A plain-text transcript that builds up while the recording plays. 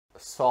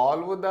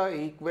Solve the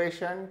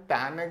equation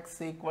tan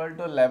x equal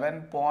to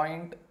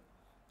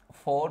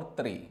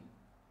 11.43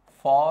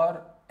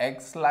 for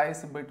x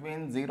lies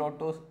between 0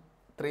 to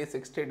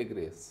 360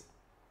 degrees.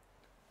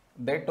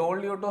 They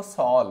told you to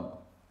solve.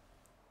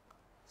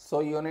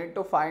 So you need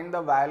to find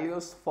the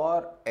values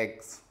for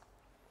x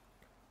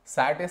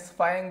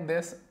satisfying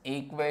this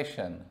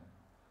equation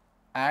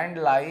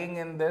and lying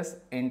in this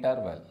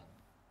interval.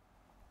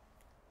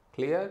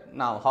 Clear?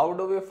 Now how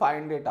do we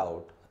find it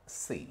out?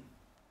 See.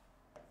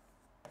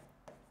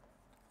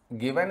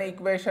 Given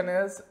equation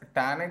is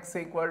tan x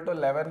equal to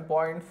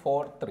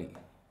 11.43.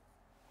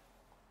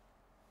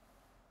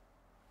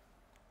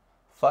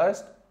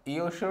 First,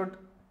 you should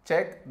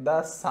check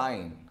the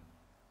sign.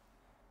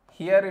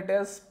 Here it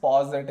is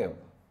positive.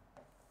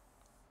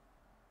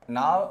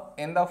 Now,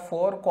 in the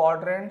four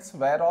quadrants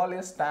where all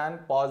is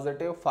tan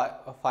positive,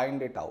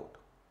 find it out.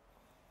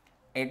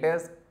 It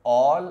is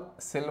all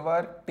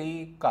silver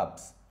tea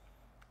cups.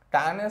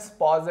 Tan is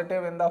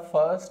positive in the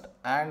first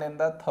and in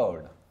the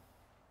third.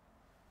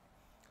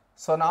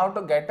 So now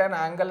to get an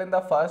angle in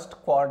the first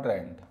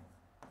quadrant,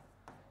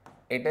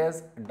 it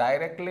is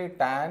directly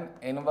tan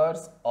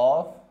inverse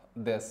of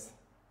this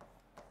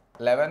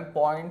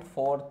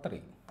 11.43.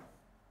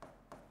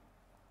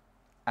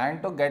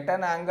 And to get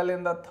an angle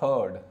in the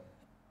third,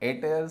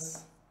 it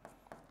is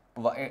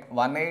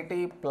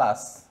 180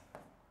 plus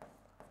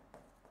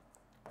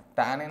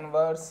tan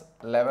inverse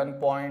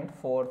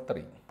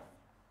 11.43.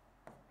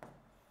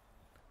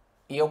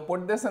 You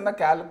put this in the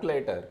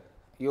calculator,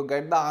 you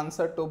get the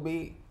answer to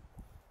be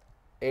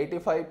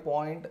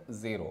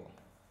 85.0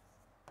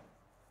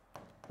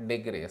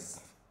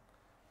 degrees.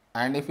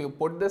 And if you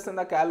put this in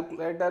the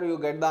calculator, you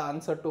get the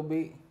answer to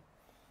be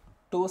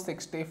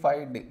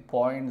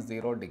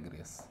 265.0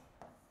 degrees.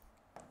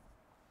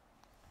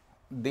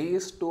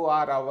 These two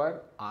are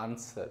our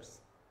answers.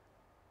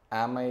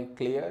 Am I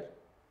clear?